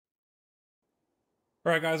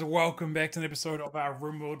Alright guys, welcome back to an episode of our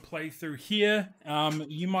RimWorld playthrough here.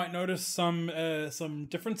 You might notice some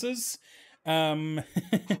differences. Um,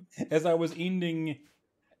 as I was ending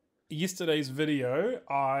yesterday's video,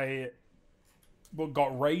 I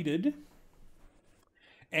got raided,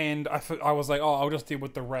 and I was like, oh, I'll just deal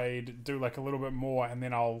with the raid, do like a little bit more, and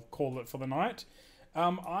then I'll call it for the night.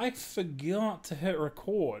 I forgot to hit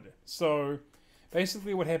record, so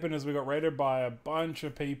basically what happened is we got raided by a bunch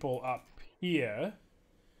of people up here.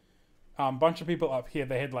 Bunch of people up here.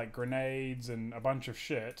 They had like grenades and a bunch of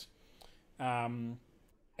shit. And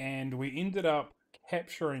we ended up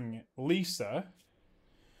capturing Lisa,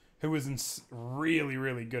 who was really,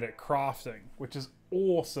 really good at crafting, which is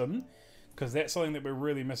awesome because that's something that we're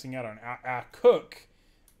really missing out on. Our cook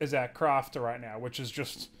is our crafter right now, which is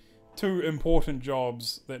just two important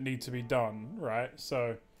jobs that need to be done, right?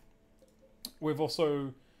 So we've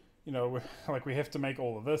also, we have to make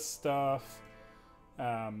all of this stuff.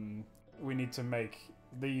 We need to make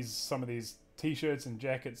some of these t-shirts and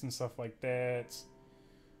jackets and stuff like that.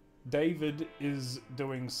 David is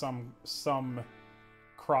doing some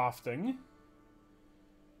crafting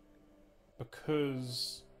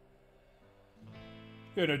because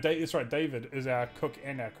that's right. David is our cook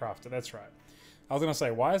and our crafter. That's right. I was gonna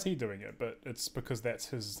say, why is he doing it? But it's because that's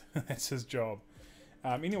his that's his job.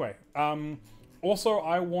 Anyway, also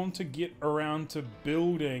I want to get around to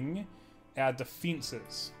building our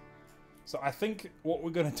defenses. So I think what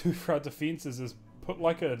we're going to do for our defenses is put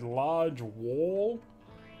like a large wall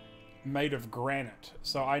made of granite.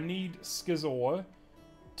 So I need Skizor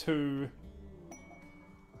to...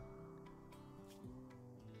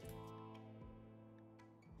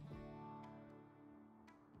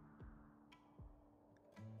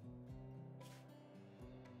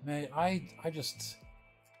 Mate, I just...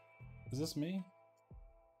 Is this me?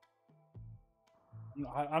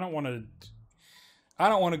 I don't want to... I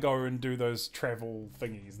don't want to go and do those travel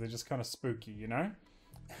thingies. They're just kind of spooky, you know?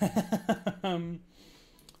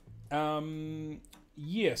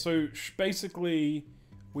 Yeah, so basically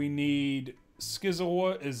we need...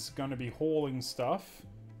 Skizor is going to be hauling stuff.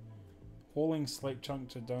 Hauling slate chunk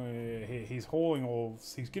to... He's hauling all...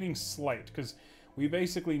 He's getting slate, because we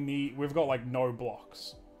basically need... We've got, like, no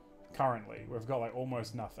blocks currently. We've got, like,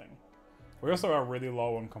 almost nothing. We also are really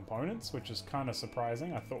low on components, which is kind of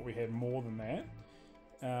surprising. I thought we had more than that.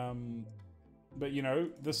 But you know,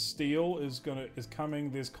 the steel is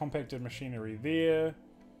coming. There's compacted machinery there.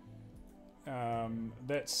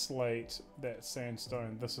 That's slate, that's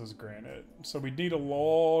sandstone, this is granite. So we need a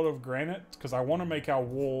lot of granite because I want to make our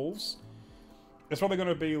walls. It's probably going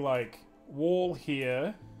to be like wall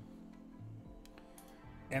here,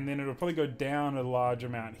 and then it'll probably go down a large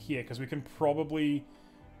amount here because we can probably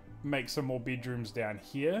make some more bedrooms down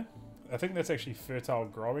here. I think that's actually fertile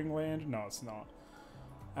growing land. No, it's not.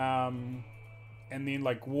 And then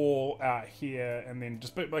like wall out here, and then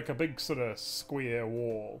just like a big sort of square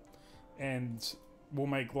wall, and we'll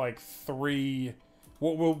make like three.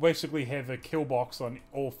 We'll basically have a kill box on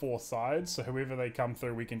all four sides, so whoever they come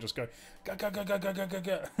through, we can just go go go go go go go go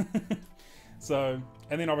go. So,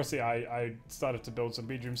 and then obviously I started to build some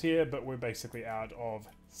bedrooms here, but we're basically out of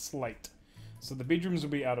slate. So the bedrooms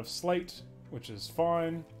will be out of slate, which is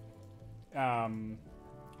fine.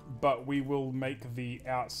 But we will make the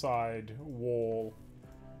outside wall...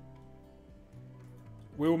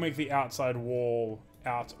 We will make the outside wall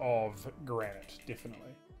out of granite,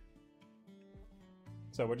 definitely.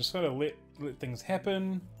 So we're just going to let things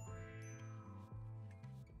happen.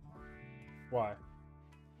 Why?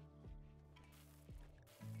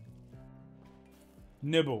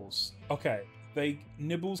 Nibbles. Okay.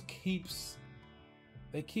 Nibbles keeps...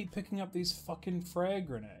 They keep picking up these fucking frag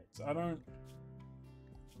grenades. I don't...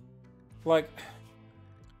 Like,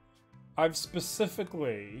 I've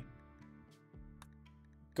specifically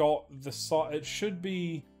got the side. It should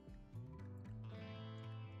be.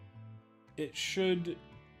 It should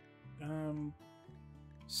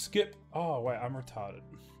skip. Oh wait, I'm retarded.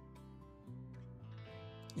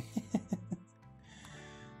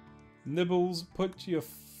 Nibbles, put your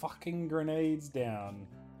fucking grenades down.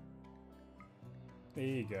 There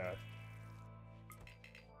you go.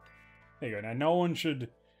 There you go. Now no one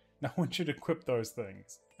should equip those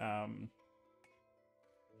things.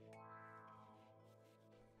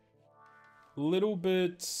 Little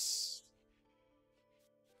bit... It's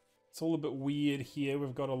all a bit weird here.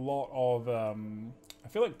 We've got a lot of... I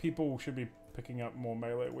feel like people should be picking up more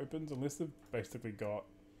melee weapons, unless they've basically got...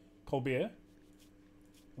 Colbert?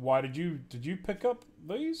 Why did you pick up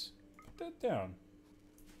these? Put that down.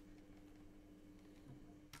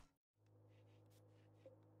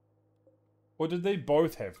 Or did they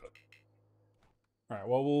both have them? Alright,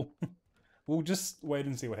 well, we'll just wait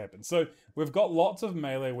and see what happens. So, we've got lots of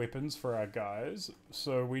melee weapons for our guys,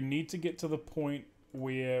 so we need to get to the point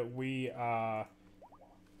where we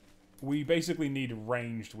basically need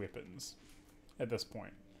ranged weapons at this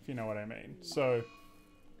point, if you know what I mean. So,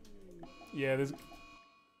 yeah, there's...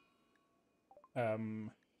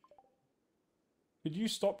 Could you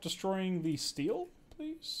stop destroying the steel,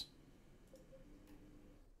 please?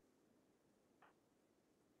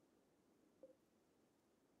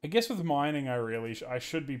 I guess with mining, I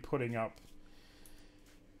should be putting up...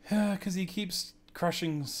 Because he keeps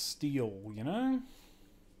crushing steel, you know?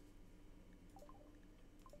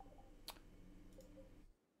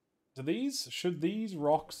 Should these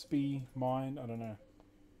rocks be mined? I don't know.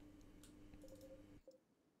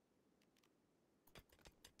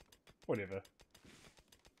 Whatever.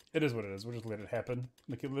 It is what it is. We'll just let it happen.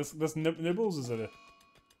 Look at this nibbles, is it a...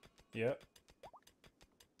 Yeah.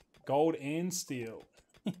 Gold and steel.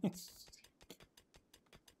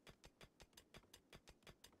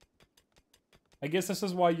 I guess this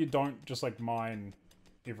is why you don't just, like, mine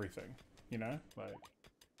everything, you know? Like...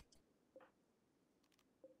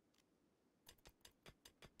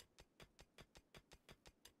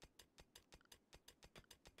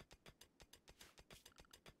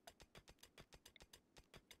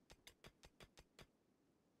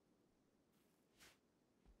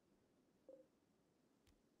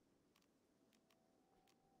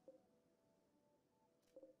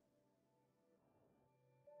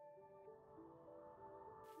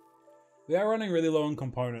 They are running really low on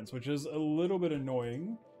components, which is a little bit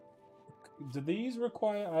annoying. Do these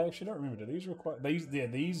require... I actually don't remember. Do these require... Yeah,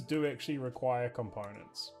 these do actually require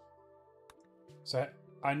components. So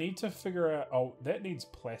I need to figure out... Oh, that needs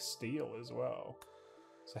plasteel as well.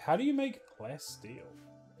 So how do you make plasteel?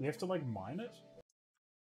 You have to, like, mine it?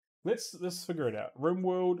 Let's figure it out.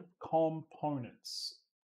 RimWorld components.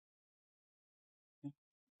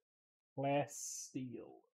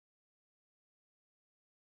 Plasteel.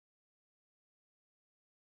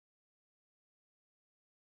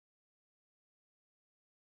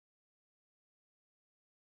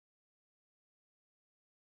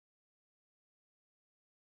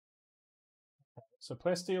 So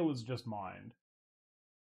plasteel is just mined.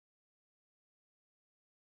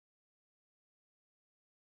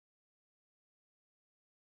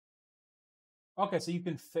 Okay, so you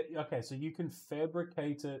can so you can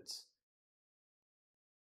fabricate it.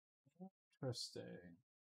 Interesting.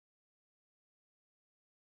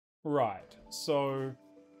 Right. So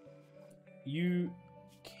you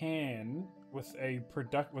can with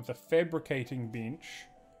a fabricating bench,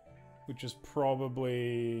 which is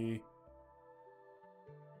probably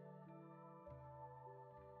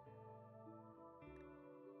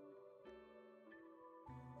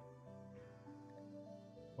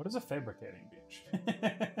what is a fabricating bench?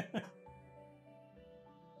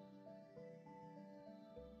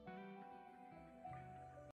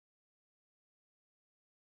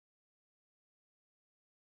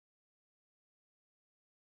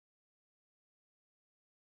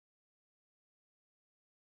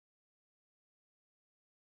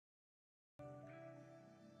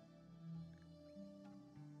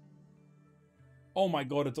 Oh my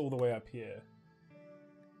god, it's all the way up here.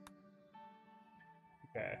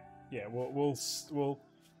 Okay. Yeah, we'll oh,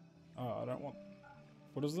 I don't want...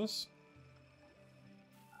 What is this?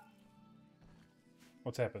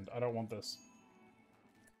 What's happened? I don't want this.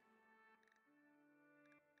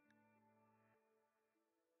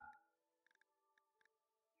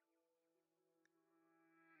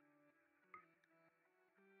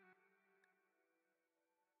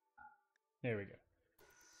 There we go.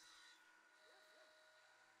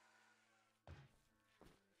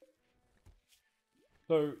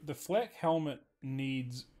 So the flak helmet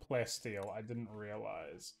needs plasteel. I didn't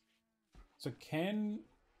realize. So can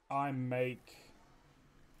I make...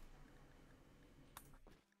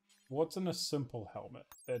 What's in a simple helmet?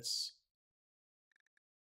 That's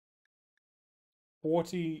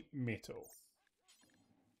 40 metal.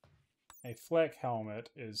 A flak helmet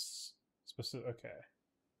is specific. Okay.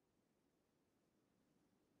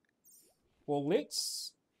 Well,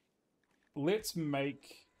 let's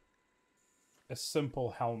make a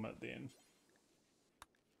simple helmet then.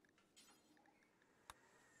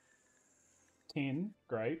 10,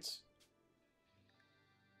 great.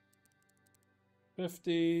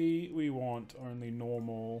 50, we want only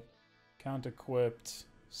normal, count-equipped,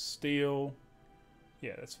 steel.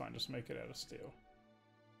 Yeah, that's fine, just make it out of steel.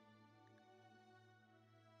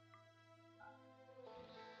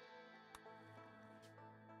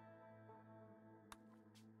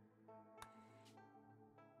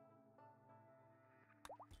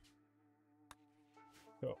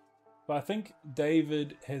 But I think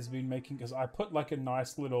David has been making, because I put like a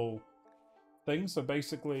nice little thing. So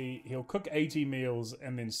basically, he'll cook 80 meals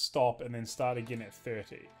and then stop and then start again at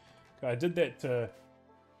 30. I did that to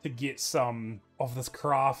get some of this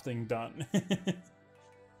crafting done.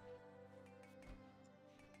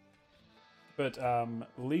 But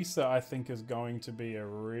Lisa, I think, is going to be a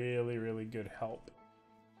really, really good help.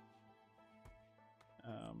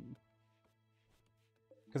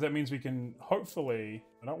 Because that means we can hopefully...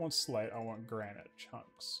 I don't want slate, I want granite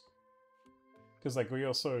chunks. Because like we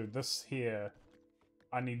also... This here...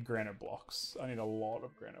 I need granite blocks. I need a lot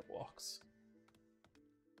of granite blocks.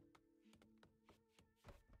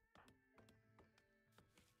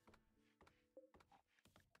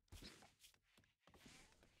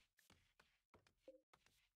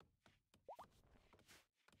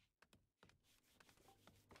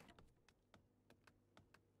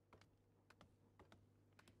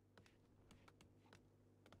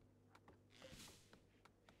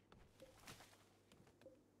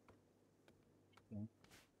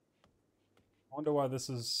 I wonder why this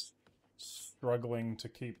is struggling to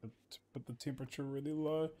put the temperature really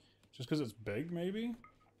low. Just because it's big, maybe?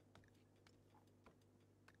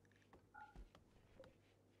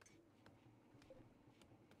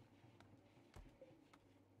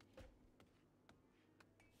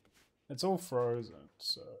 It's all frozen,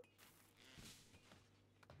 so...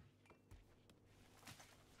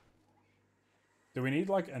 Do we need,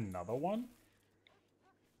 like, another one?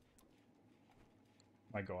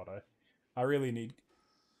 My god, I really need...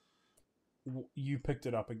 You picked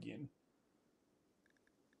it up again.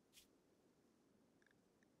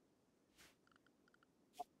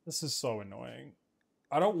 This is so annoying.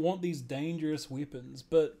 I don't want these dangerous weapons,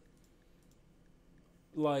 but...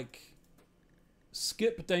 Like...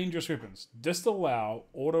 Skip dangerous weapons. Disallow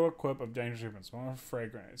auto-equip of dangerous weapons. One of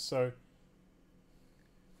frag grenades. So...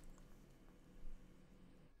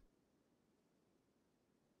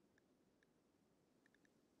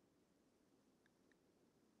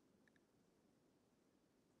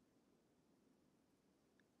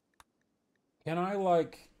 Can I,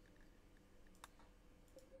 like...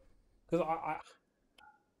 Because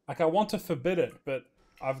I want to forbid it, but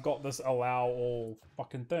I've got this allow all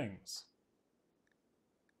fucking things.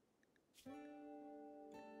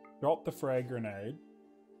 Drop the frag grenade.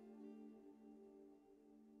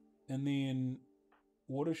 And then...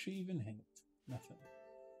 What does she even have? Nothing.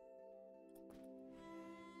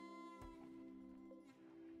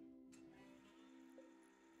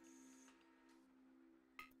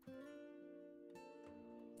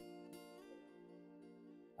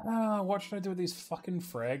 What should I do with these fucking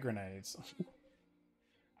frag grenades?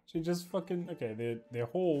 She just fucking... Okay, they're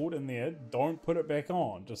hauled in there. Don't put it back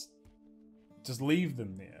on. Just leave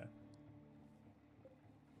them there.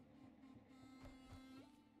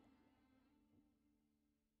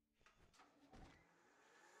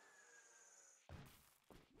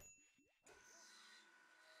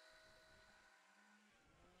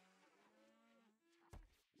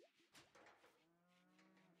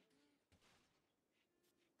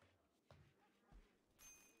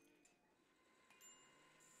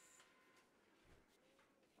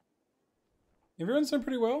 Everyone's done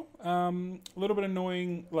pretty well. A little bit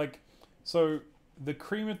annoying, like, so the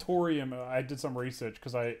crematorium. I did some research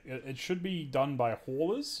because it should be done by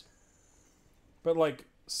haulers, but like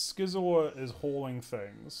Skizor is hauling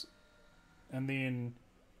things, and then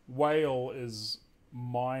Whale is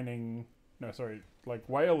mining. No, sorry, like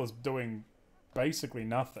Whale is doing basically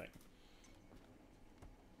nothing.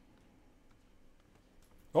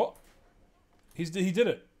 Oh, he did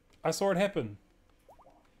it. I saw it happen.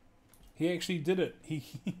 He actually did it. He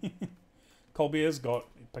Colbier's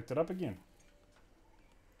he picked it up again.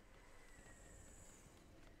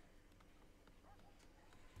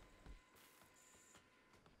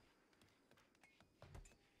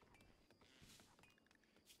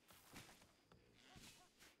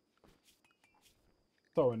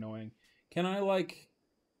 So annoying. Can I like...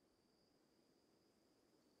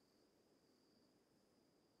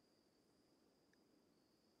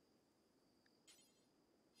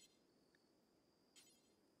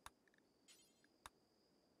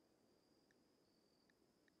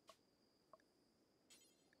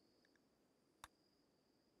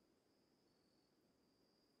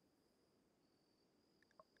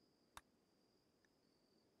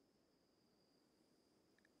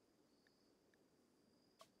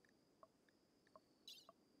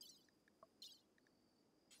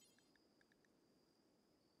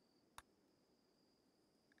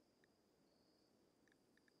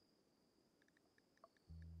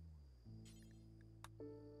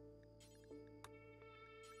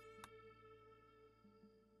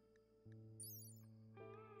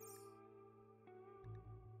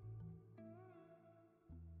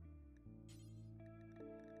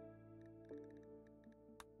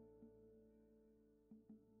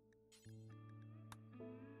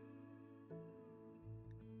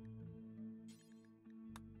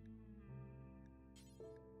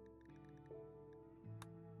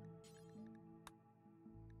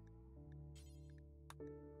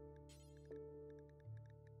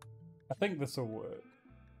 I think this will work.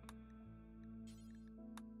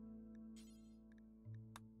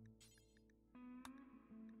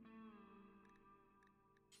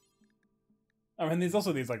 I mean, there's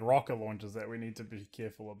also these like rocket launchers that we need to be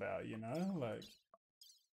careful about, you know? Like,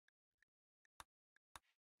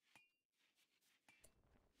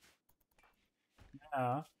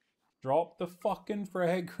 drop the fucking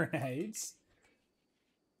frag grenades.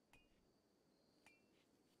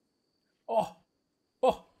 Oh,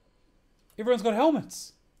 oh, everyone's got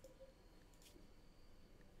helmets.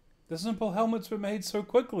 The simple helmets were made so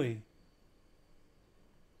quickly.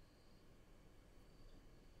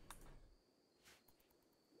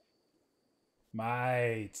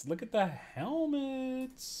 Mate, look at the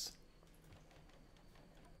helmets.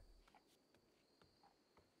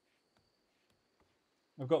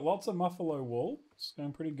 I've got lots of buffalo wool. It's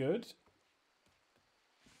going pretty good.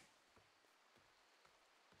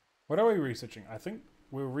 What are we researching? I think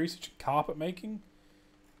we're researching carpet making.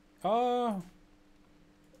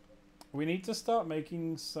 We need to start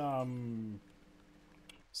making some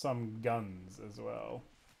guns as well.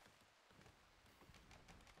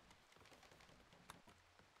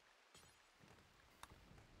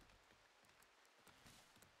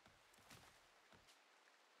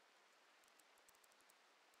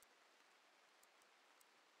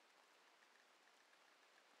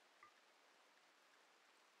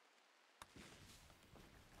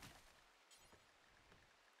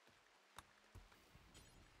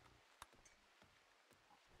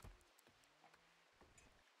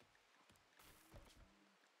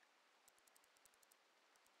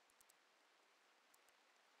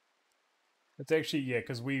 It's actually, yeah,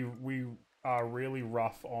 because we are really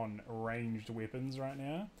rough on ranged weapons right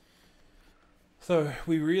now. So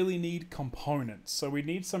we really need components. So we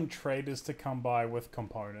need some traders to come by with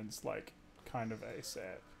components, like, kind of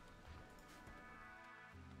ASAP.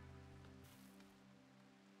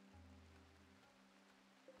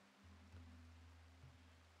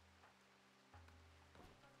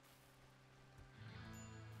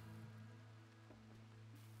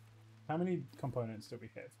 How many components do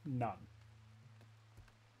we have? None.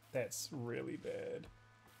 That's really bad.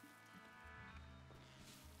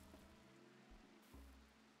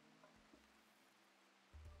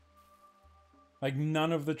 Like,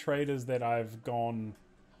 none of the traders that I've gone,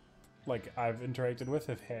 like, I've interacted with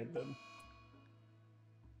have had them.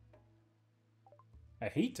 A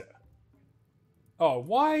heater? Oh,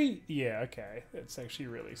 why? Yeah, okay. It's actually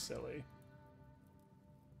really silly.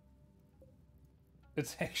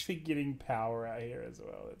 It's actually getting power out here as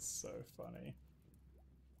well. It's so funny.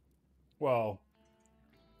 Well,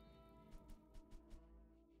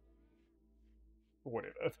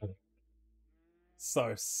 whatever.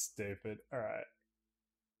 So stupid. Alright.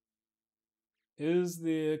 Is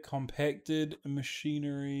there compacted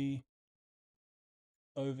machinery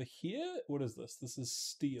over here? What is this? This is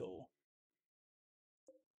steel.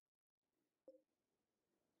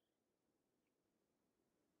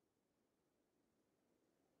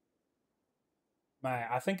 Man,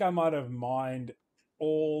 I think I might have mined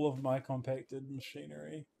all of my compacted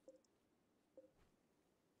machinery.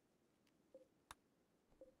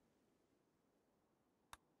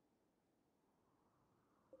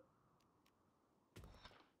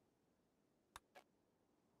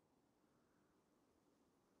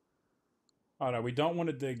 Oh no, we don't want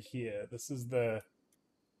to dig here. This is the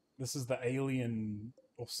alien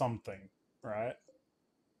or something, right?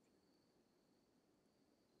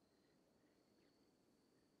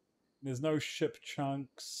 There's no ship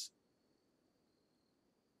chunks.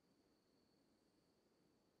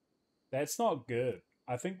 That's not good.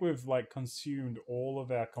 I think we've like consumed all of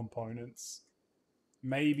our components.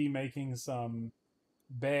 Maybe making some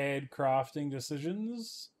bad crafting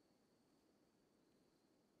decisions.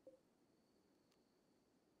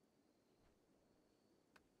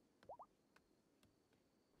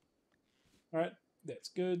 Alright, that's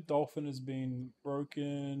good. Dolphin has been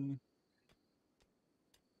broken.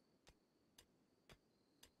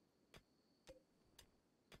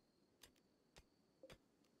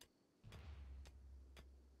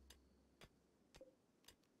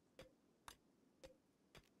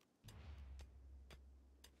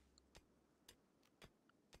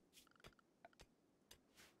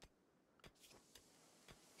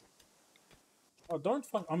 Oh, don't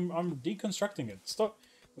fuck! I'm deconstructing it. Stop!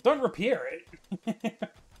 Don't repair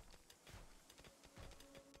it.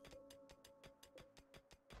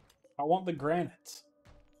 I want the granite.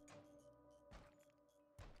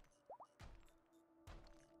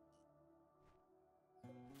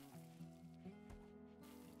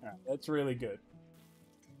 Alright, that's really good.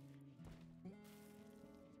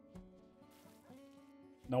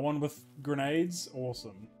 No one with grenades?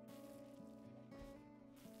 Awesome.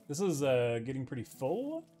 This is getting pretty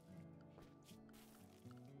full.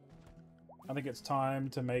 I think it's time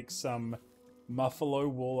to make some Muffalo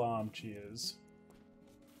wool armchairs.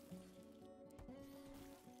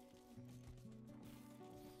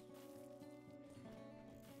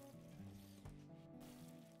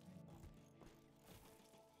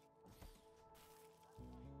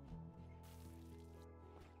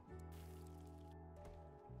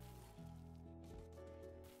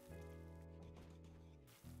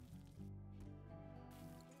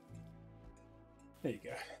 There you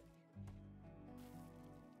go.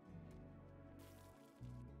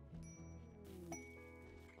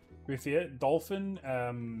 With it, Dolphin,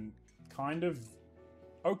 kind of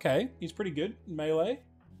okay. He's pretty good melee.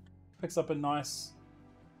 Picks up a nice.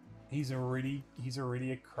 He's already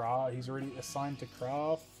assigned to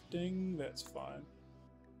crafting. That's fine.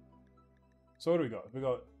 So what do we got? We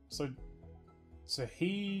got so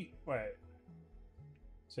he wait.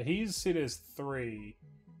 So he's set as 3.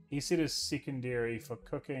 He's set as secondary for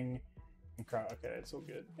cooking and craft. Okay, it's all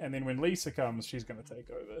good. And then when Lisa comes, she's gonna take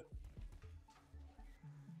over.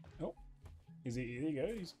 Oh, there you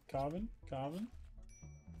go. He's carving.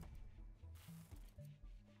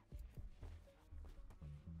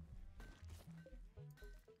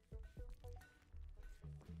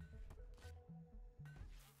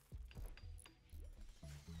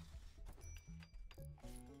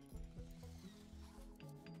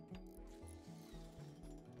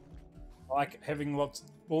 I like having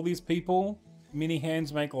all these people. Many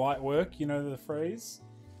hands make light work. You know the phrase.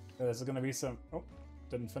 There's going to be some. Oh,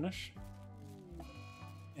 didn't finish.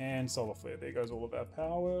 And solar flare. There goes all of our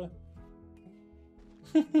power.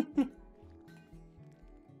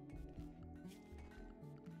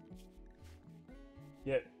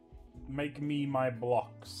 Yeah, make me my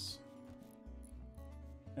blocks.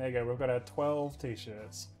 There you go. We've got our 12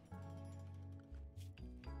 t-shirts.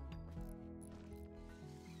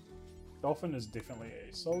 Dolphin is definitely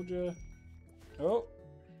a soldier. Oh.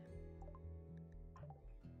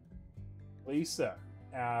 Lisa,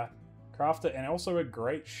 our crafter, and also a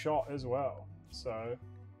great shot as well. So,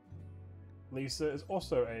 Lisa is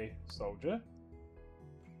also a soldier.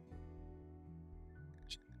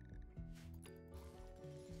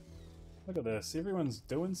 Look at this. Everyone's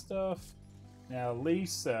doing stuff. Now,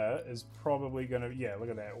 Lisa is probably going to... Yeah,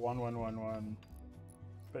 look at that. 1, 1, 1, 1.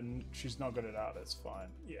 But she's not good at art. That's fine.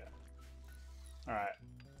 Yeah. Alright,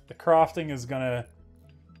 the crafting is gonna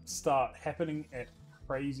start happening at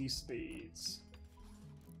crazy speeds.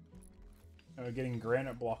 And we're getting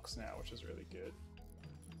granite blocks now, which is really good.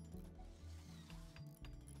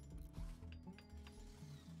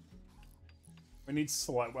 We need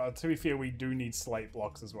slate. Well, to be fair, we do need slate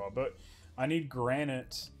blocks as well, but I need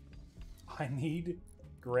granite. I need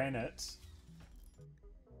granite.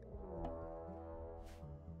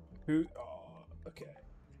 Who? Oh, okay.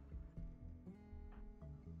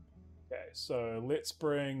 Okay, so let's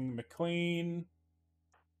bring McLean,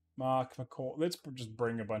 Mark, McCall. Let's just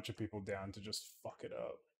bring a bunch of people down to just fuck it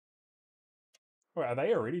up. Wait, are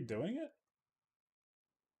they already doing it?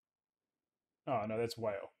 Oh, no, that's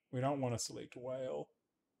whale. We don't want to select whale.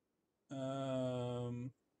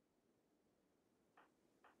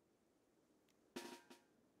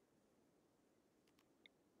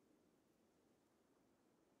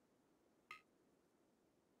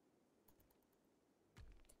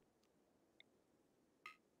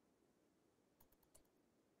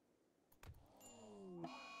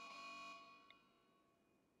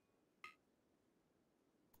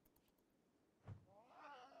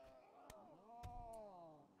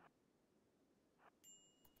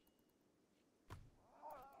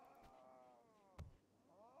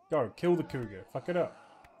 Go, kill the cougar. Fuck it up.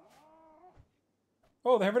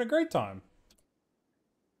 Oh, they're having a great time.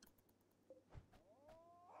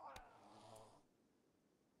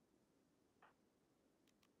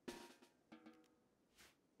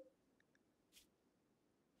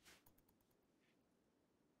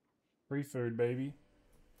 Free food, baby.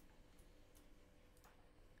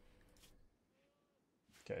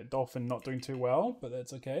 Okay, Dolphin not doing too well, but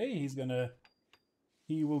that's okay.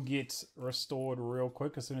 He will get restored real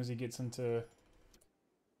quick as soon as he gets into...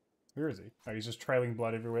 Where is he? Oh, he's just trailing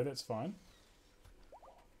blood everywhere. That's fine.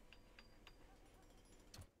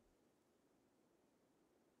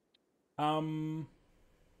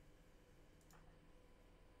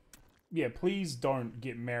 Yeah, please don't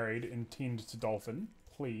get married and tend to Dolphin.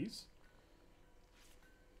 Please.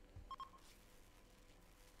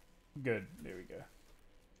 Good. There we go.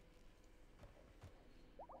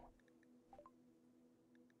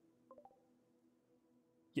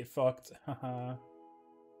 Get fucked. Haha.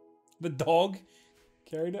 The dog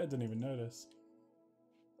carried it? I didn't even notice.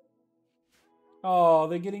 Oh,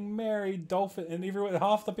 they're getting married. Dolphin and everyone.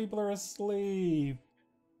 Half the people are asleep.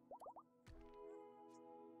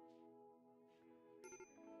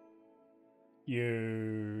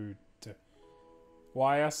 Cute.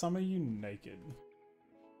 Why are some of you naked?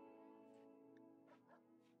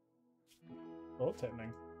 Oh, it's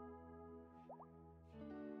happening.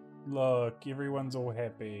 Look, everyone's all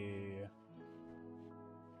happy.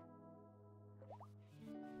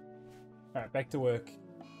 Alright, back to work.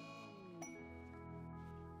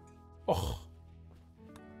 Oh.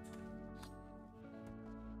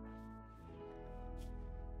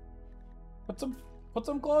 Put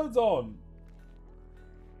some clothes on.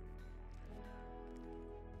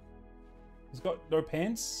 He's got no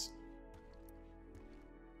pants.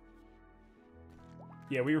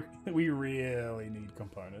 Yeah, we really need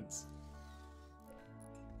components.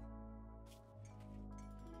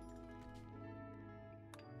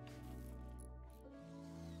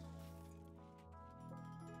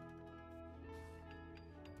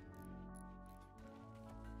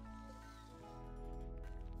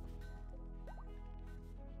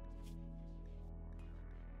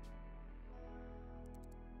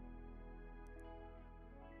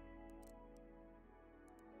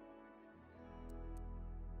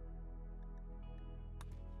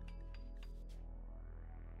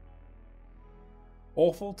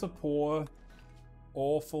 Awful to poor.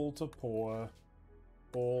 Awful to poor.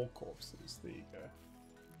 All corpses. There you go.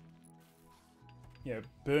 Yeah,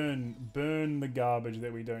 burn the garbage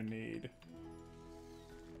that we don't need.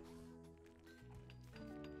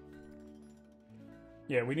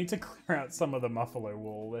 Yeah, we need to clear out some of the Muffalo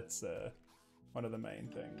wool. That's one of the main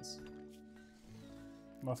things.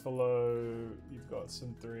 Muffalo, you've got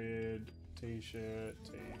some thread, t-shirt,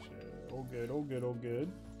 all good, all good, all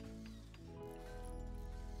good.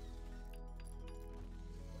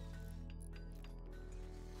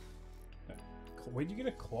 Where'd you get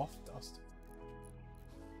a cloth dust?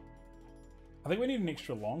 I think we need an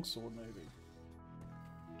extra longsword, maybe.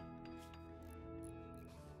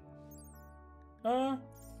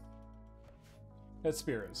 That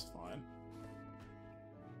spear is fine.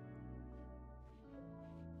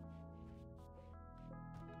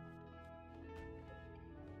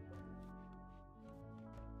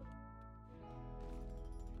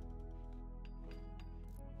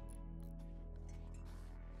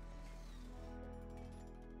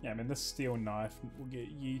 Yeah, I mean, this steel knife will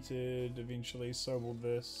get yeeted eventually, so will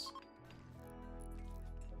this.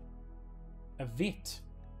 A vet.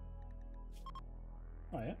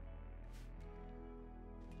 Oh, yeah.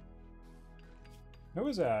 Who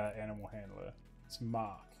is our animal handler? It's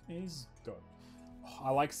Mark. He's got... Oh, I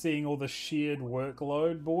like seeing all the shared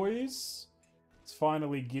workload, boys. It's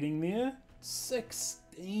finally getting there.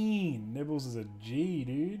 16! Nibbles is a G,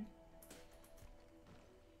 dude.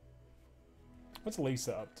 What's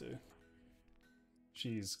Lisa up to?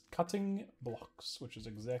 She's cutting blocks, which is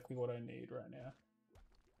exactly what I need right now.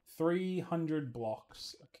 300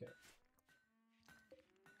 blocks. Okay.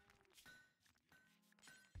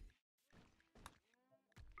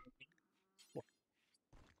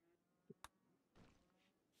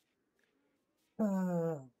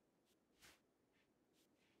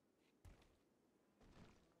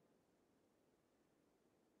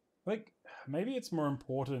 Like, maybe it's more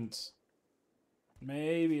important...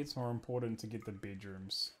 Maybe it's more important to get the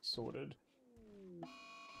bedrooms sorted.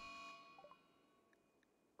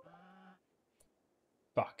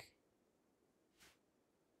 Fuck.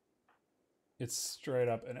 It's straight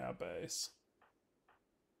up in our base.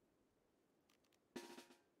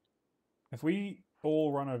 If we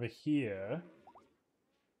all run over here,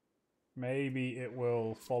 maybe it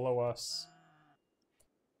will follow us.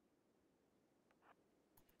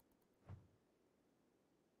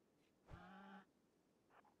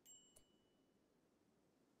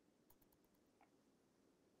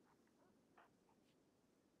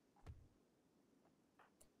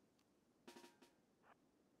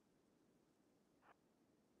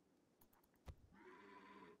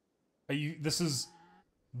 Are you... This is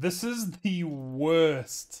the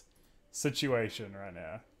worst situation right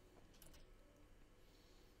now.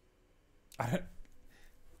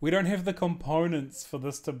 We don't have the components for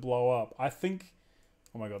this to blow up. I think...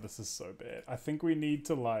 Oh my god, this is so bad. I think we need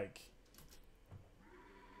to, like...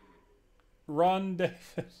 Run,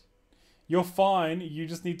 David. You're fine. You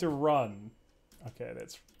just need to run. Okay,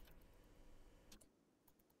 that's...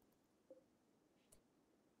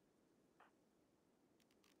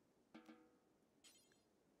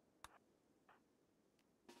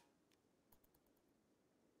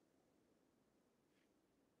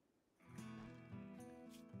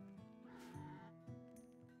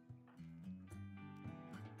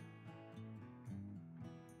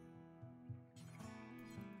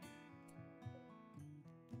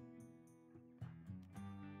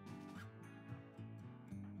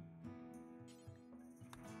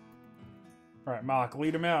 Alright, Mark,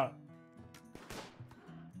 lead him out.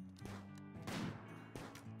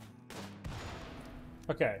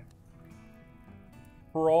 Okay.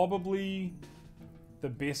 Probably the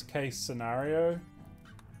best case scenario.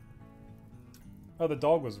 Oh, the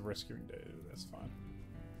dog was rescuing dude. That's fine.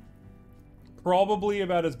 Probably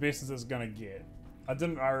about as best as it's gonna get.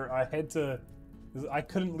 I had to... I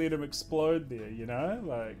couldn't let him explode there, you know?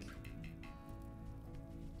 Like...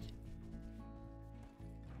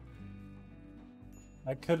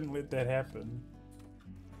 I couldn't let that happen.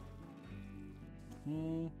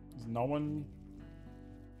 There's no one...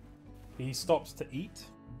 He stops to eat?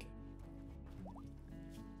 Okay.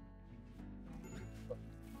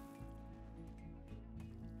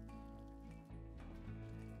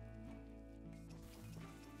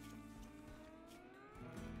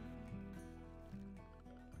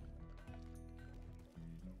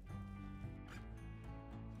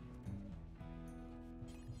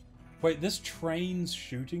 Wait, this trains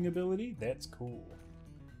shooting ability? That's cool.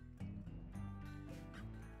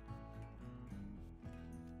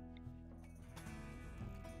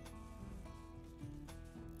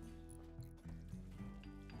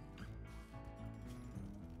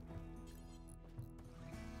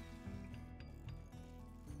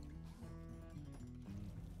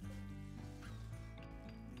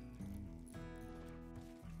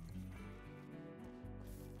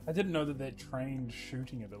 I didn't know that that trained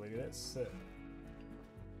shooting ability. That's sick.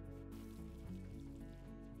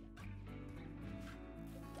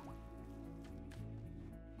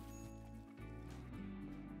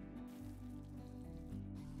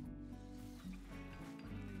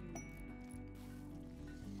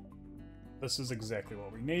 This is exactly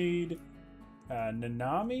what we need.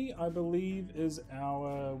 Nanami, I believe, is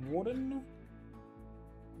our warden.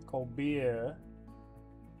 Colbert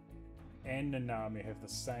and Nanami have the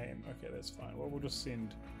same. Okay, that's fine. Well, we'll just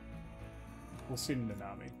send... We'll send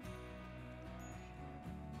Nanami.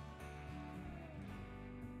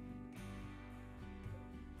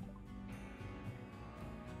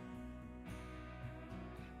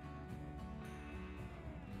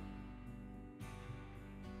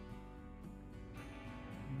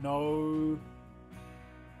 No...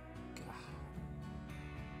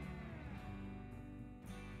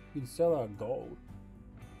 You can sell our gold.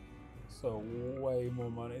 So way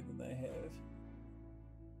more money than they have.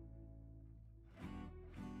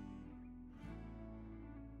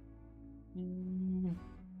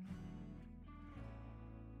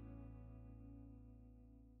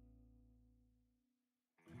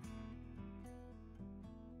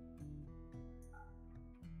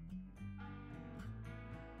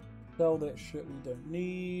 Sell that shit we don't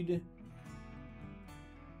need.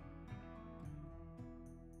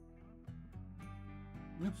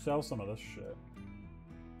 Let's sell some of this shit.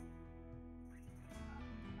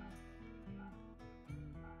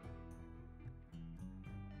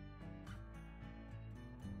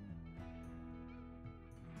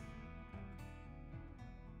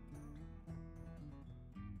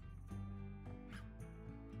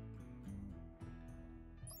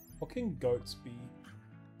 What can goats be?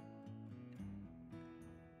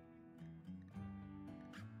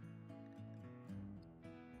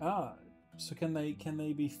 Ah, so can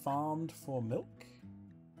they be farmed for milk?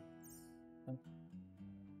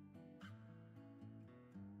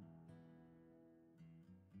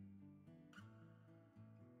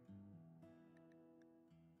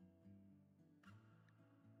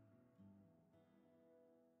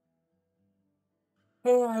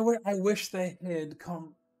 Oh, I wish they had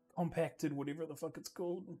compacted whatever the fuck it's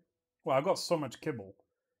called. Well, I got so much kibble.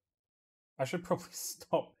 I should probably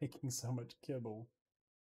stop making so much kibble.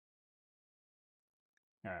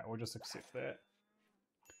 Alright, we'll just accept that.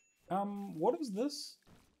 What is this?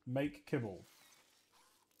 Make kibble.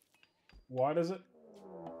 Why does it...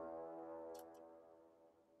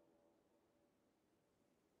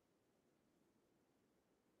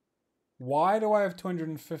 Why do I have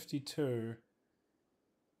 252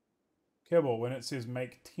 kibble when it says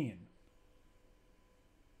make 10?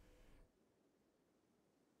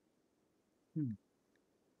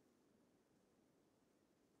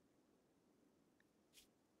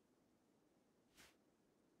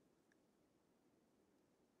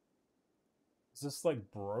 Is this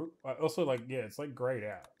like broke? Also, like, yeah, it's like grayed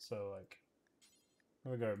out. So, like,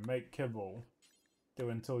 here we go. Make kibble. Do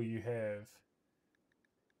until you have,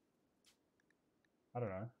 I don't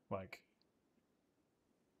know, like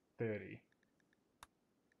 30.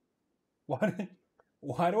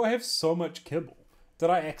 Why do I have so much kibble? Did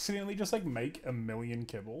I accidentally just like make 1,000,000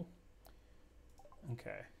 kibble?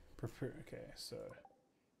 Okay. Okay, so.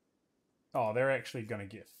 Oh, they're actually gonna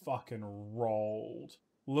get fucking rolled.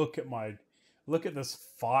 Look at my Look at this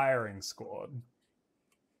firing squad.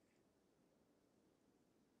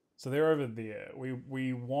 So they're over there.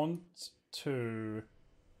 We want to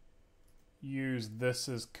use this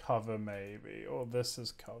as cover maybe, or this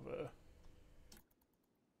as cover.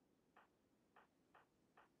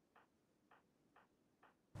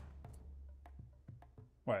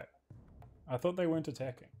 Wait, I thought they weren't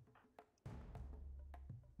attacking.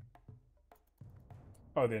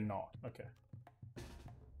 Oh, they're not. Okay.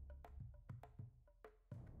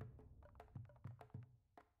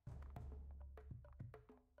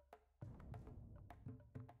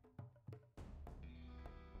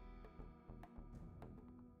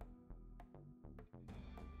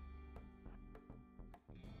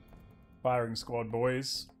 Firing squad,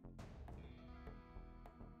 boys.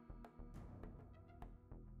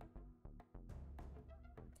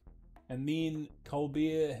 And then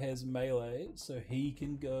Colbert has melee, so he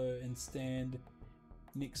can go and stand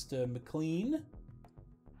next to McLean.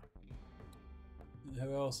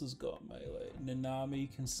 Who else has got melee?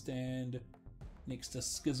 Nanami can stand next to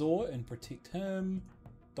Skizor and protect him.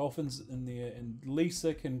 Dolphin's in there, and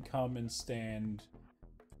Lisa can come and stand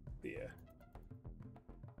there.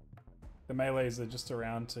 The melees are just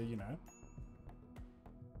around to, you know.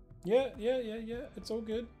 Yeah, it's all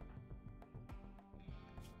good.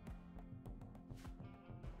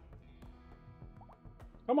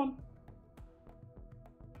 Come on.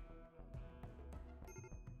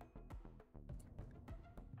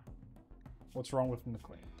 What's wrong with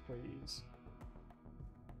McLean, please?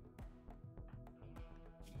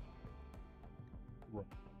 Right.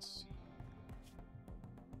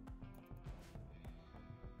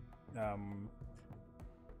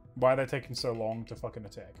 Why are they taking so long to fucking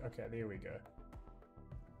attack? Okay, there we go.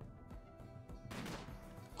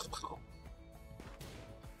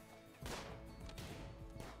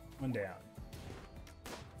 One down.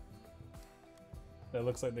 So it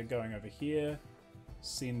looks like they're going over here.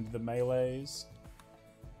 Send the melees.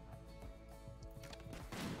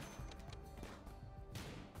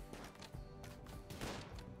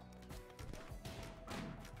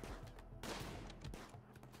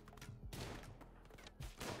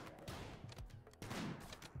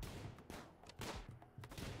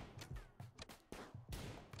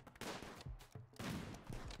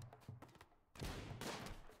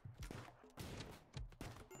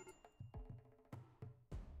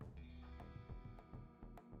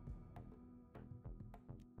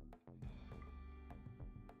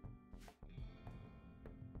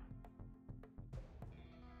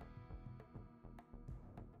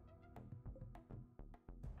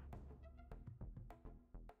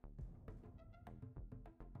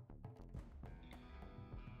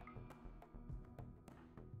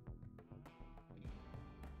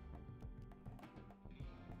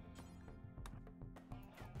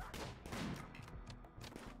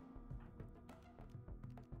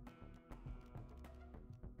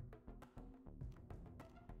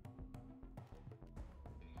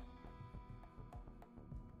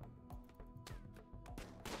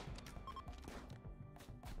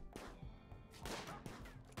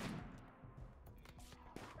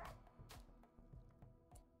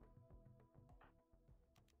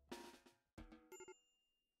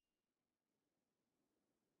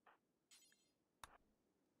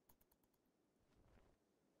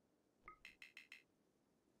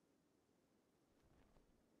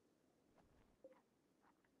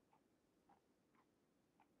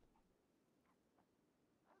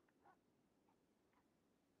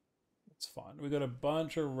 It's fine. We got a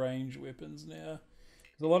bunch of range weapons now.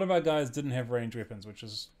 A lot of our guys didn't have range weapons, which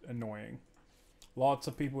is annoying. Lots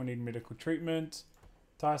of people need medical treatment.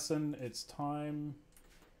 Tyson, it's time.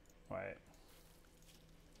 Wait.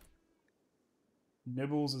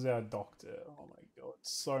 Nibbles is our doctor. Oh my god.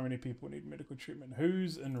 So many people need medical treatment.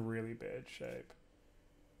 Who's in really bad shape?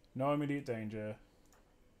 No immediate danger.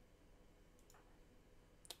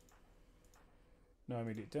 No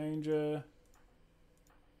immediate danger.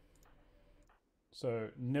 So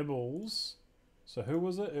Nibbles. So who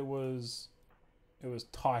was it? It was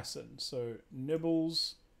Tyson. So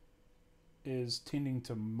Nibbles is tending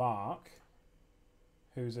to Mark,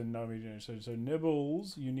 who's in no immediate danger. So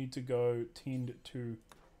Nibbles, you need to go tend to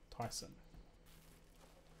Tyson.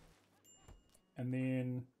 And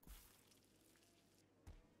then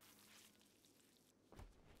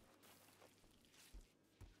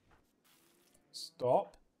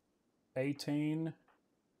stop. 18.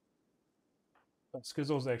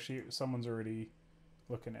 Skizzle's actually, someone's already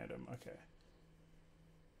looking at him. Okay.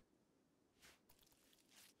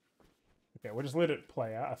 Okay, we'll just let it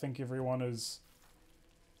play out. I think everyone is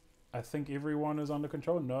under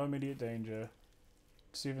control. No immediate danger.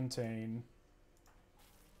 17.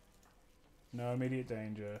 No immediate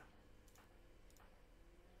danger.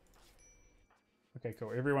 Okay,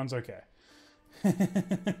 cool. Everyone's okay.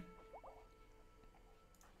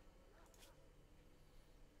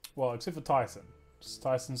 Well, except for Tyson.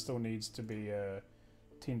 Tyson still needs to be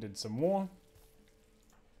tended some more.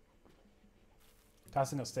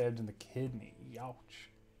 Tyson got stabbed in the kidney. Ouch.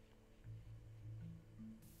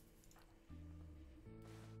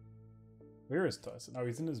 Where is Tyson? Oh,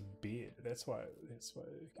 he's in his bed. That's why. That's why.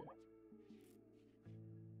 Okay.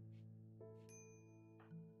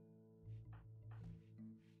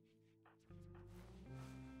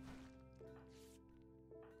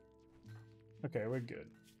 Okay, we're good.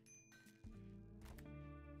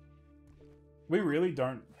 We really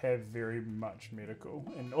don't have very much medical.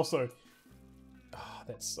 And also... Oh,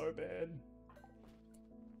 that's so bad.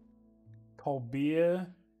 Colbert.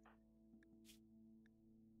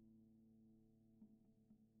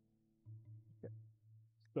 Okay.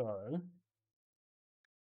 So...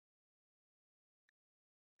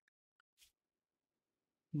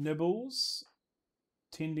 Nibbles.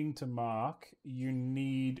 Tending to Mark. You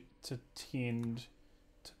need to tend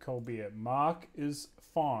to Colbert. Mark is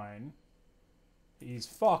fine. He's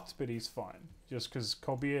fucked, but he's fine. Just because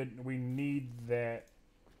Colbert, we need that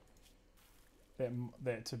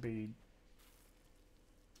to be...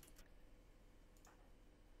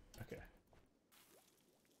 Okay.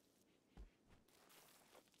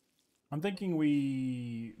 I'm thinking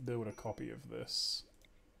we build a copy of this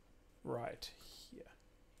right here.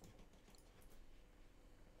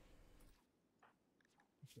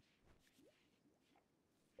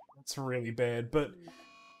 That's really bad, but...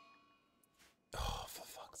 Oh, for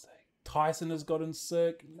fuck's sake. Tyson has gotten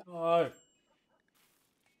sick. No.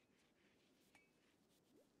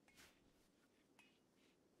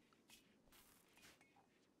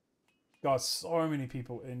 Got so many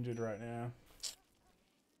people injured right now.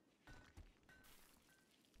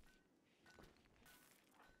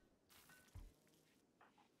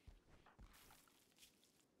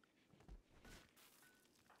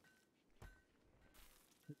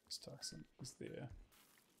 Tyson is there.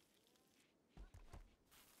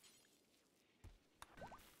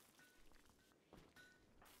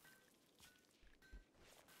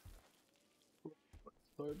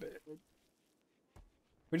 So bad.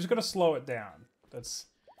 We just gotta slow it down. That's...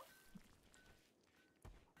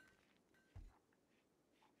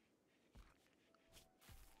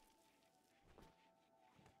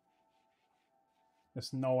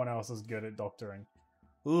 Just no one else is good at doctoring.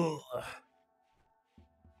 Ugh.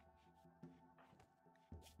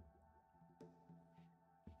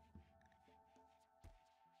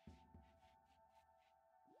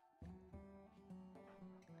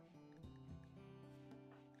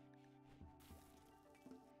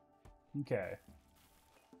 Okay.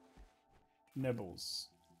 Nibbles.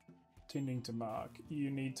 Tending to Mark.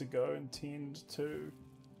 You need to go and tend to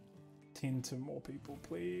more people,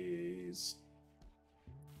 please.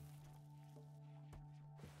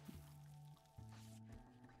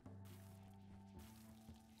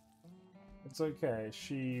 It's okay.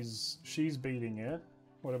 She's beating it.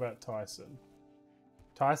 What about Tyson?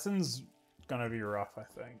 Tyson's gonna be rough, I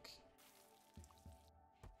think.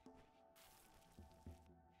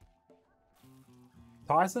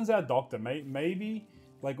 Tyson's our doctor. Maybe,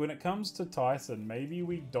 like, when it comes to Tyson, maybe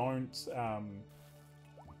we don't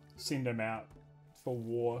send him out for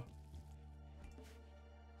war.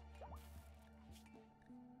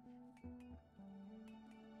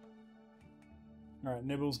 Alright,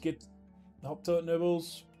 Nibbles, get... Hop to it,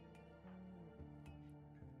 Nibbles.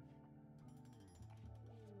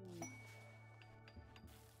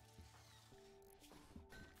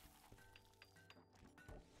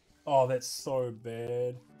 Oh, that's so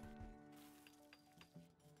bad.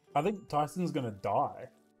 I think Tyson's gonna die.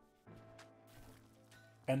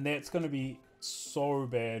 And that's gonna be so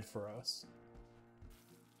bad for us.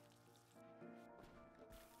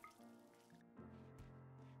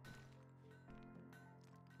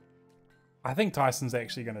 I think Tyson's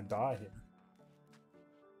actually gonna die here.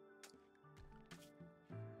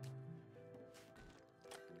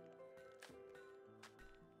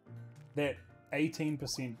 That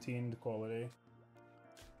 18% tend quality.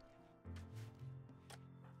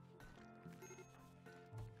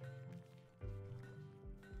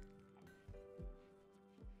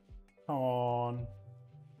 Come on.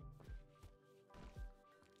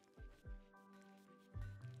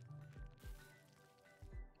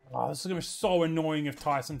 Oh, this is gonna be so annoying if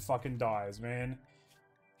Tyson fucking dies, man.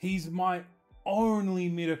 He's my only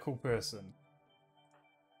medical person.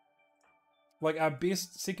 Like, our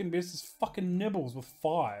second best is fucking Nibbles with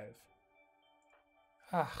 5.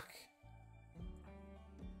 Ugh.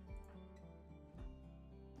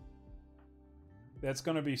 That's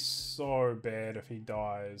gonna be so bad if he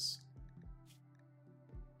dies.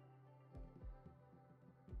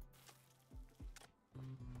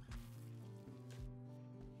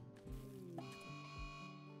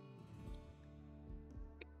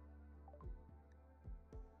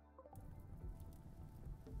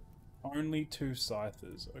 Only 2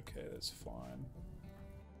 scythers. Okay, that's fine.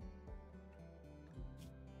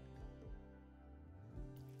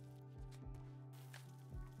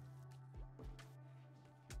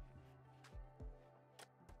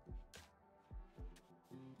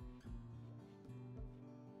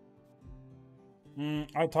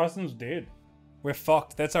 Oh, Tyson's dead. We're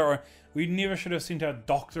fucked. That's our... We never should have sent our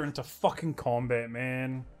doctor into fucking combat,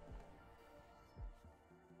 man.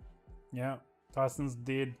 Yeah, Tyson's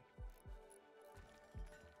dead.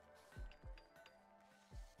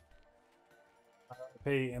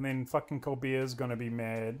 And then fucking Colbert's gonna be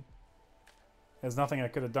mad. There's nothing I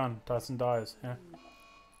could have done. Tyson dies. Yeah.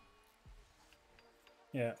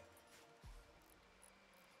 Yeah.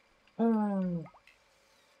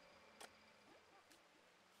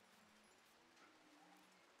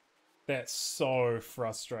 That's so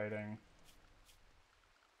frustrating.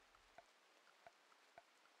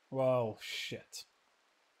 Well, shit.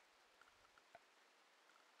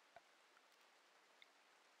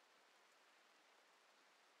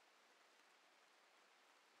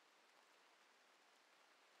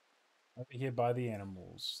 Over here by the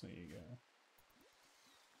animals. There you go.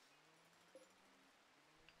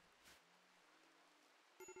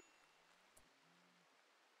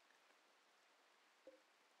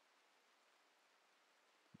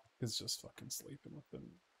 He's just fucking sleeping with them.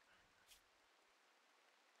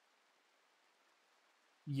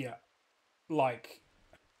 Yeah. Like...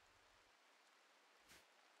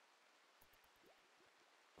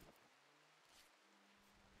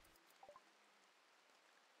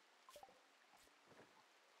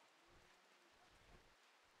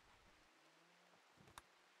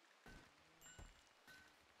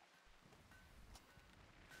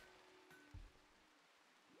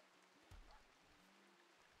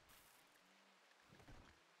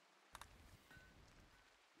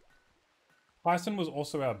 Tyson was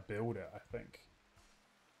also our builder, I think.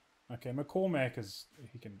 Okay, McCormack is...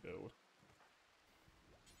 he can build.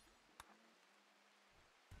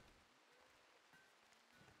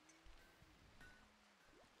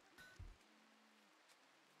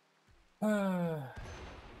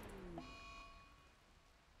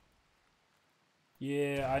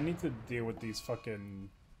 Yeah, I need to deal with these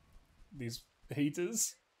fucking... these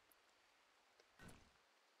heaters.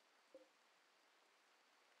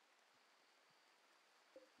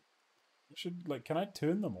 Should, like, can I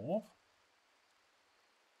turn them off?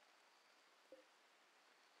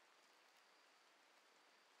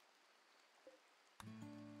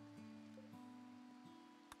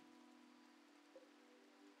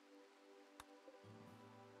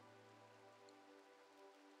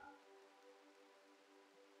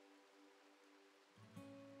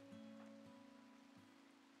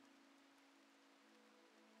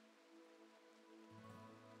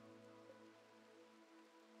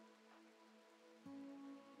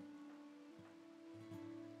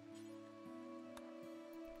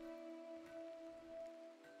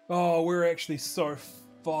 Oh, we're actually so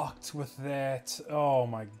fucked with that. Oh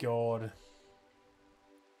my god.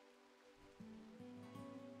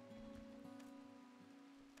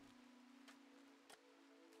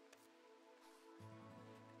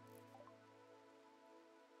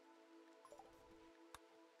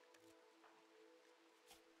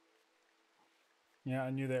 Yeah, I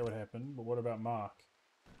knew that would happen, but what about Mark?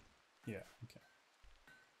 Yeah, okay.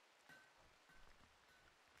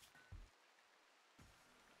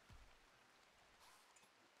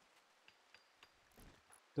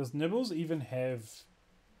 Does Nibbles even have...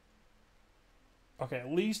 Okay, at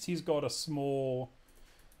least he's got a small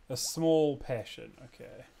passion,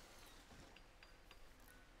 okay.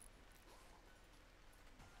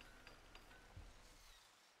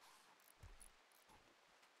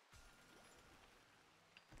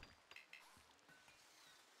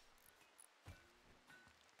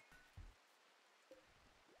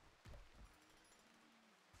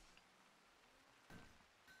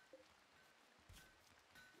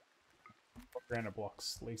 Granite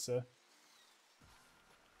blocks, Lisa.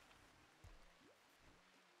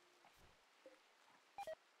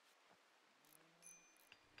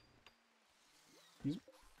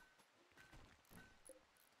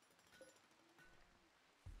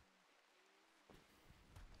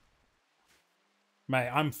 Mate,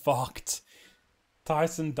 I'm fucked.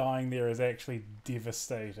 Tyson dying there is actually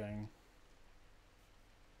devastating.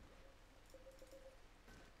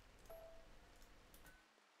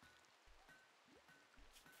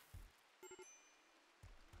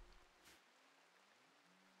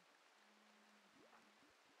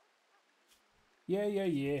 Yeah, yeah,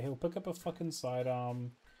 yeah. He'll pick up a fucking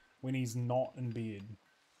sidearm when he's not in bed.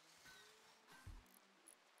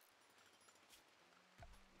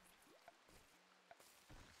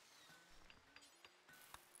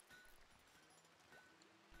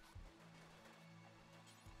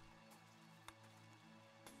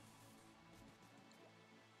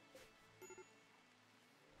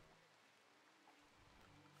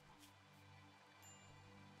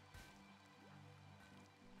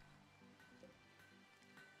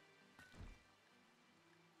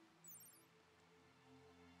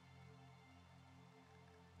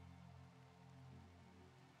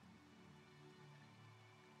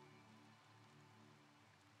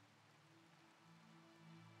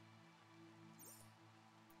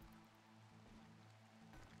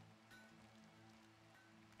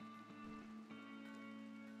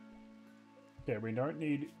 Okay,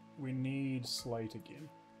 we need Slate again.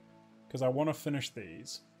 Because I want to finish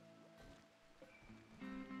these.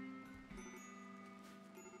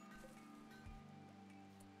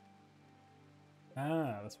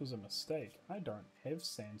 Ah, this was a mistake. I don't have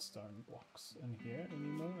sandstone blocks in here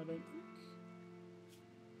anymore, I don't think.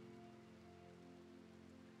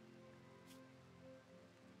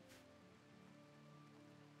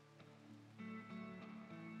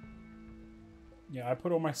 Yeah, I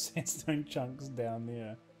put all my sandstone chunks down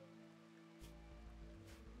there.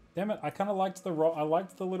 Damn it, I kind of liked the I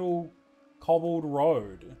liked the little cobbled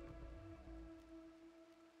road.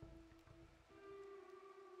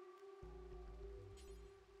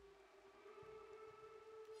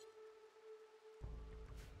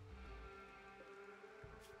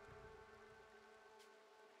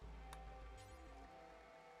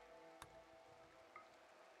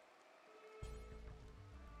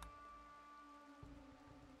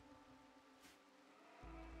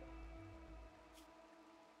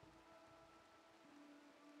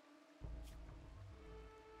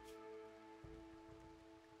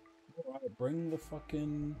 Alright, bring the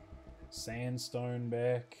fucking sandstone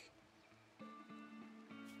back.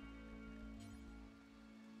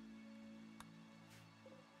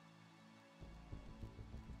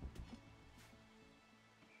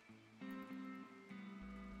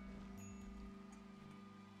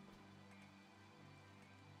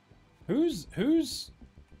 Who's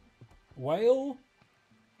whale?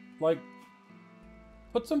 Like,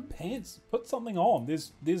 put some pants, put something on.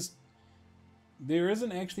 There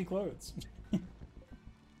isn't actually clothes.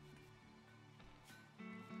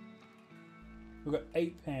 We've got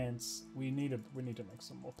 8 pants. We need to make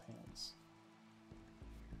some more pants.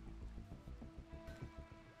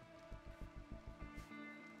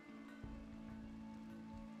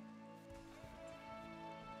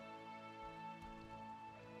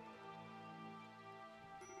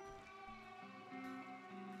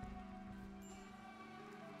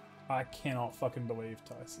 I cannot fucking believe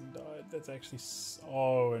Tyson died. That's actually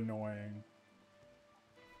so annoying.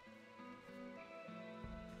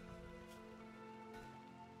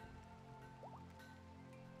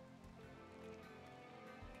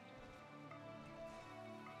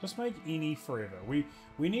 Just make any forever. We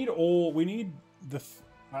need the.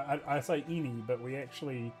 I say any, but we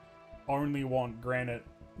actually only want granite,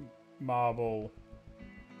 marble.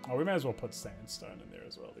 Oh, we may as well put sandstone in there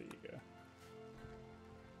as well. There you go.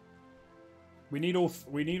 We need all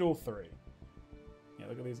 3. Yeah,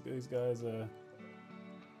 look at these guys.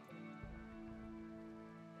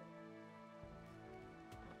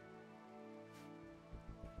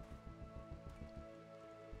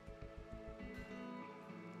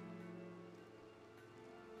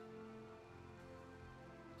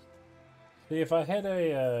 See, if I had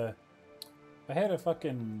a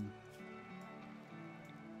fucking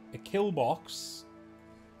a kill box,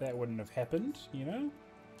 that wouldn't have happened, you know?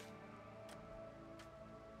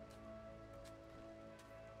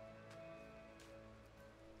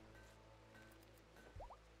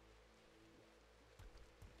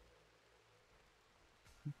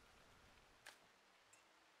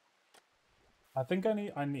 I think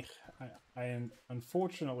I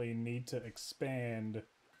unfortunately need to expand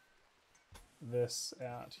this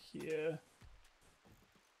out here.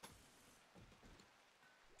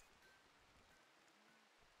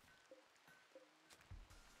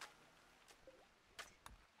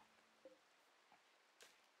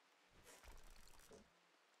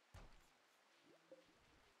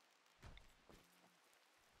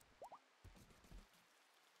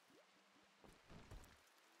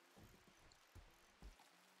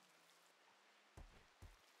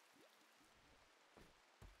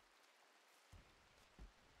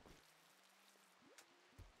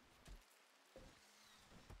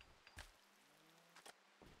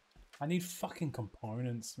 I need fucking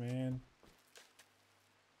components, man.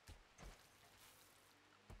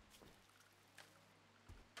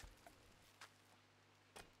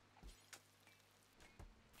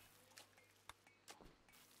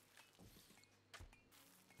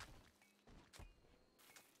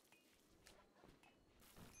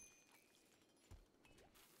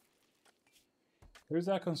 Who's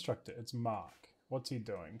our constructor? It's Mark. What's he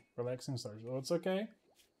doing? Relaxing social. Oh, it's okay.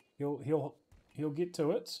 He'll get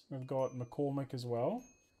to it. We've got McCormick as well.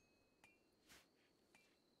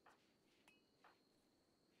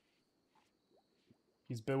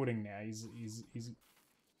 He's building now. He's.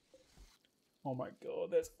 Oh my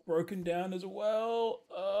god, that's broken down as well.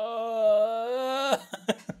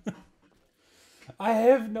 I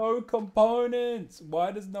have no components.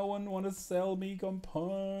 Why does no one want to sell me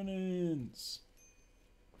components?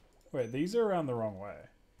 Wait, these are around the wrong way.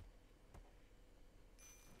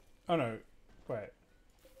 Oh no, wait.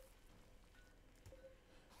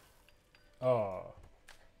 Oh.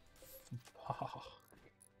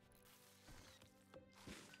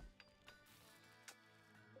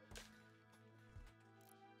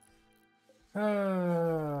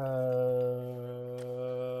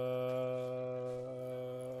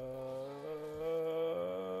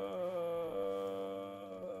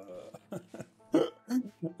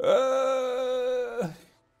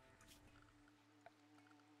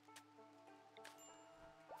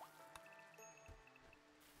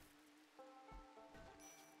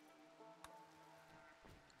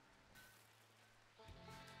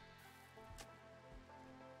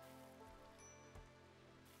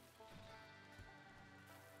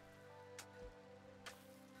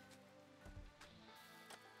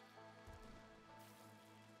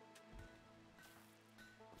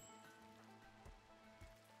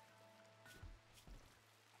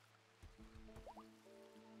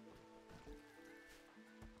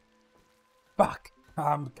 Fuck!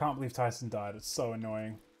 Can't believe Tyson died. It's so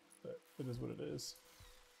annoying. But it is what it is.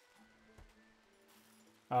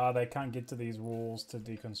 They can't get to these rules to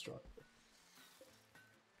deconstruct.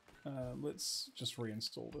 Let's just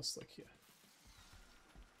reinstall this like here.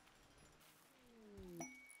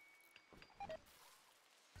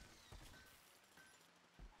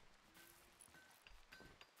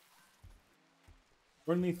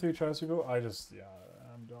 Only 3 tries people? I'm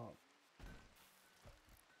not.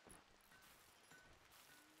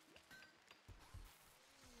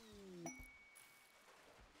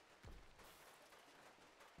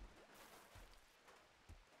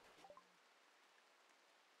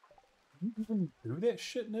 You even do that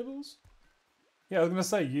shit, Nibbles? Yeah, I was gonna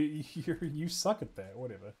say you suck at that.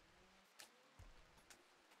 Whatever.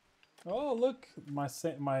 Oh look, my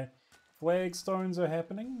flagstones are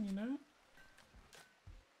happening. You know.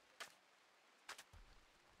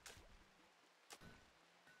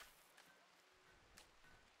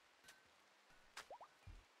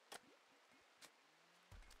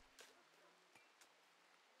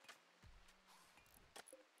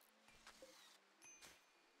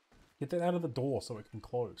 Get that out of the door so it can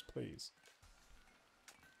close, please.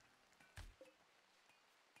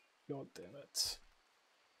 God damn it.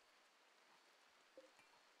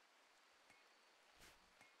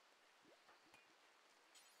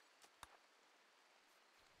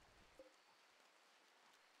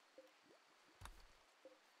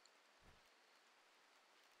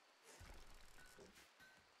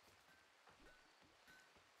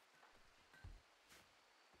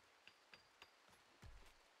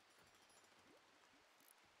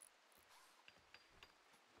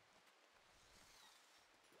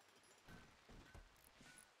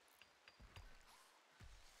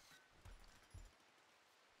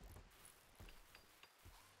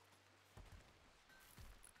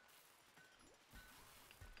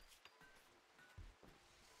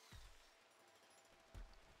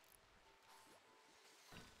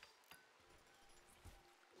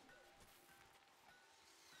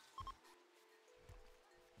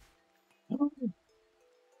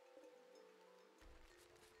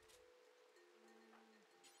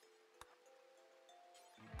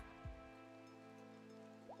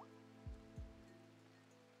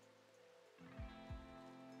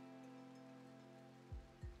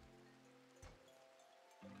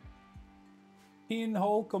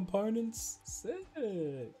 Pinhole components? Sick.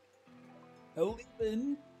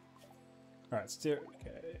 11. Alright, steer.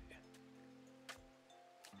 Okay.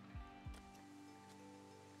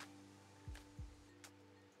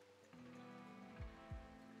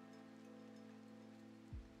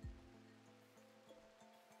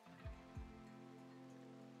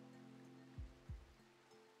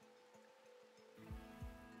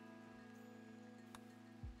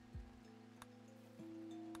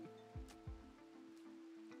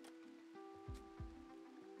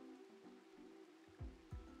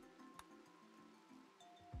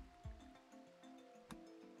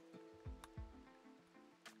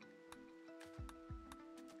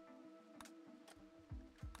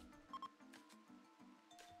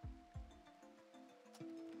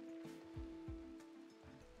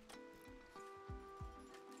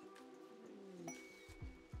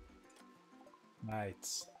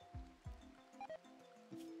 Mates.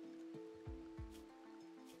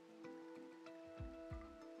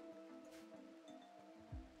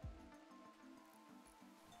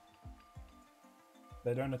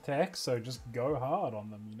 They don't attack, so just go hard on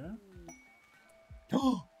them, you know?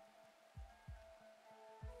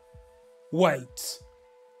 Wait.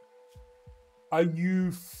 Are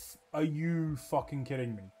you fucking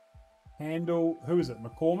kidding me? Handle, who is it?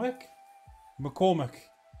 McCormick? McCormick.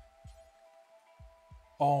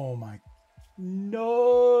 Oh my,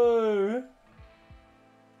 no.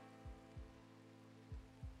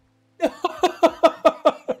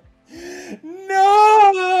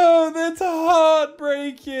 No, that's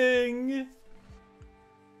heartbreaking.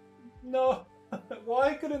 No,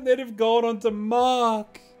 why couldn't that have gone on to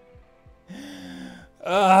Mark? It's...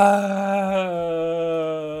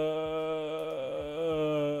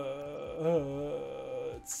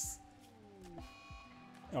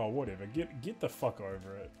 Oh, whatever. Get the fuck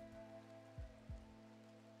over it.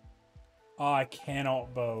 I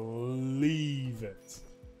cannot believe it.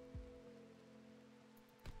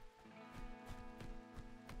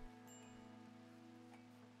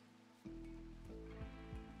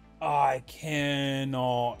 I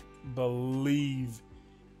cannot believe.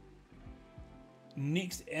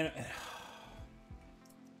 Next,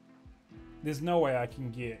 there's no way I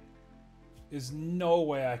can get. There's no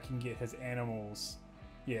way I can get his animals.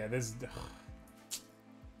 Yeah, there's.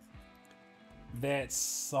 That's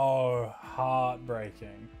so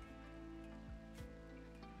heartbreaking.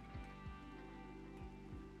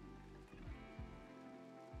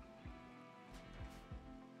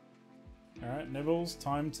 All right, Nibbles,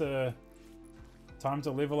 time to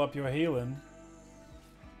level up your healing.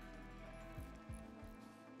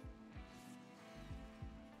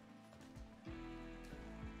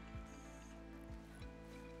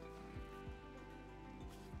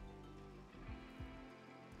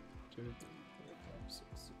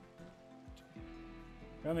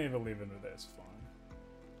 I only have 11 of that's fine.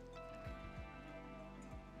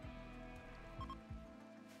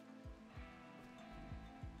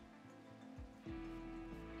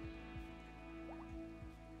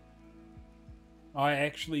 I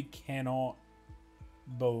actually cannot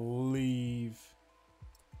believe...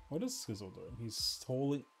 What is Skizzle doing? He's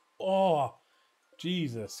stalling... Oh!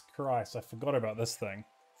 Jesus Christ, I forgot about this thing.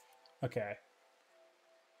 Okay.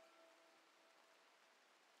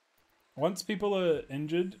 Once people are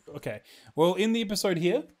injured... Okay. Well, in the episode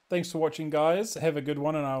here. Thanks for watching, guys. Have a good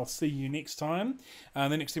one, and I'll see you next time. The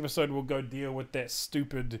next episode, we'll go deal with that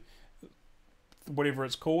stupid... whatever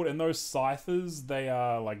it's called. And those scythers, they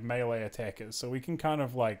are like melee attackers. So we can kind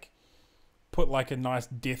of like... put like a nice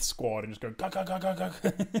death squad and just go... Go, go, go, go, go.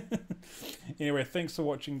 Anyway, thanks for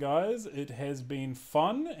watching, guys. It has been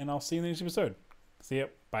fun, and I'll see you in the next episode. See ya.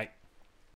 Bye.